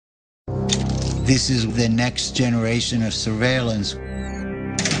This is the next generation of surveillance.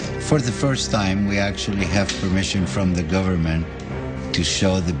 For the first time, we actually have permission from the government to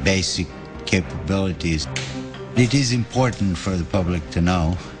show the basic capabilities. It is important for the public to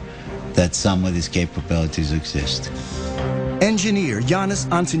know that some of these capabilities exist. Engineer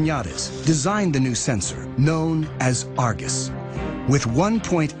Yiannis Antonaides designed the new sensor, known as Argus. With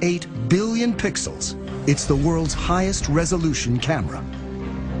 1.8 billion pixels, it's the world's highest resolution camera.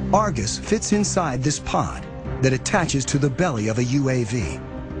 Argus fits inside this pod that attaches to the belly of a UAV.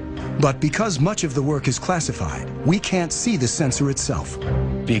 But because much of the work is classified, we can't see the sensor itself.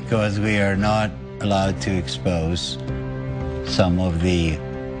 Because we are not allowed to expose some of the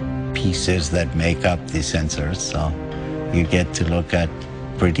pieces that make up the sensors, so you get to look at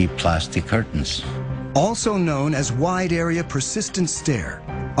pretty plastic curtains. Also known as wide area persistent stare,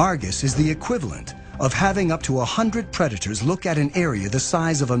 Argus is the equivalent of having up to 100 predators look at an area the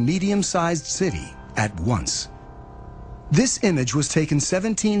size of a medium-sized city at once. This image was taken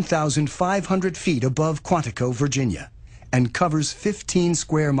 17,500 feet above Quantico, Virginia, and covers 15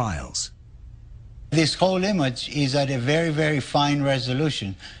 square miles. This whole image is at a very, very fine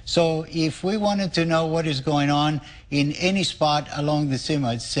resolution. So if we wanted to know what is going on in any spot along this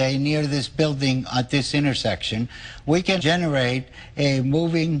image, say near this building at this intersection, we can generate a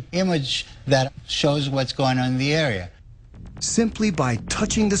moving image that shows what's going on in the area. Simply by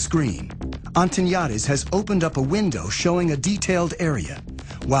touching the screen, Antonaides has opened up a window showing a detailed area,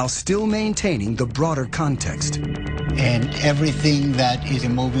 while still maintaining the broader context. And everything that is a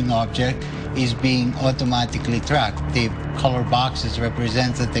moving object is being automatically tracked. The color boxes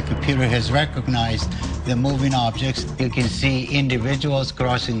represent that the computer has recognized the moving objects. You can see individuals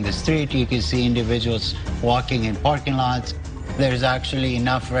crossing the street. You can see individuals walking in parking lots. There's actually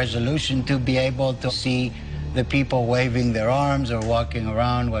enough resolution to be able to see the people waving their arms or walking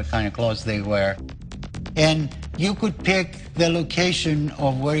around, what kind of clothes they wear. And you could pick the location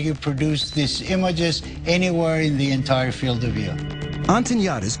of where you produce these images anywhere in the entire field of view.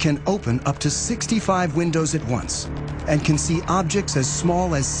 Antonaides can open up to 65 windows at once and can see objects as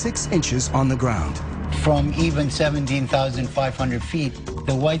small as 6 inches on the ground. From even 17,500 feet,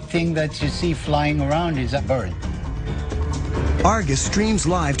 the white thing that you see flying around is a bird. Argus streams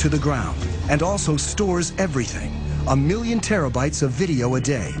live to the ground and also stores everything, 1 million terabytes of video a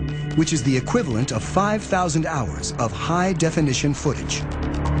day, which is the equivalent of 5,000 hours of high-definition footage.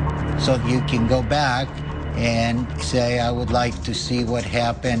 So you can go back and say, I would like to see what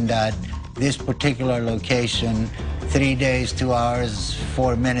happened at this particular location 3 days, 2 hours,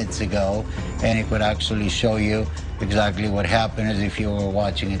 4 minutes ago, and it would actually show you exactly what happened as if you were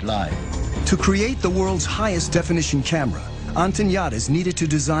watching it live. To create the world's highest definition camera, Antonaides needed to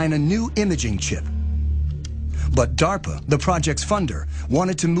design a new imaging chip. But DARPA, the project's funder,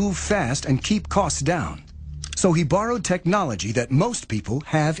 wanted to move fast and keep costs down. So he borrowed technology that most people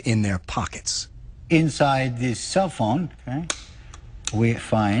have in their pockets. Inside this cell phone, okay, we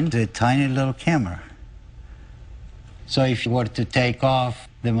find a tiny little camera. So if you were to take off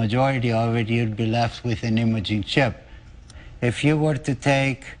the majority of it, you'd be left with an imaging chip. If you were to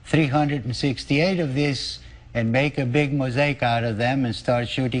take 368 of these and make a big mosaic out of them and start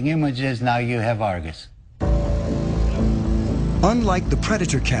shooting images, now you have Argus. Unlike the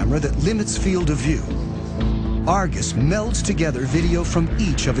Predator camera that limits field of view, Argus melds together video from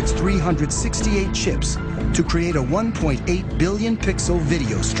each of its 368 chips to create a 1.8 billion pixel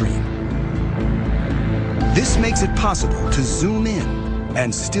video stream. This makes it possible to zoom in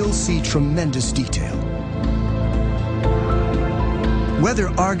and still see tremendous detail. Whether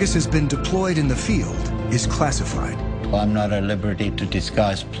Argus has been deployed in the field is classified. Well, I'm not at liberty to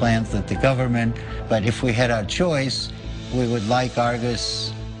discuss plans of the government, but if we had our choice, we would like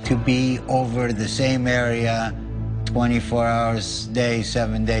Argus to be over the same area 24 hours a day,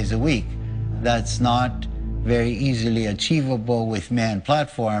 7 days a week. That's not very easily achievable with manned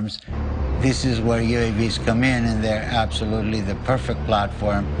platforms. This is where UAVs come in, and they're absolutely the perfect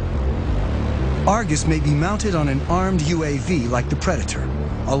platform. Argus may be mounted on an armed UAV like the Predator,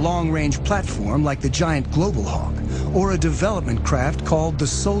 a long-range platform like the giant Global Hawk, or a development craft called the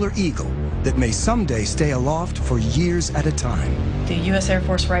Solar Eagle that may someday stay aloft for years at a time. The U.S. Air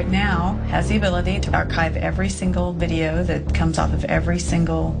Force right now has the ability to archive every single video that comes off of every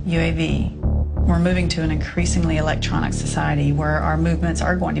single UAV. We're moving to an increasingly electronic society where our movements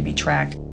are going to be tracked.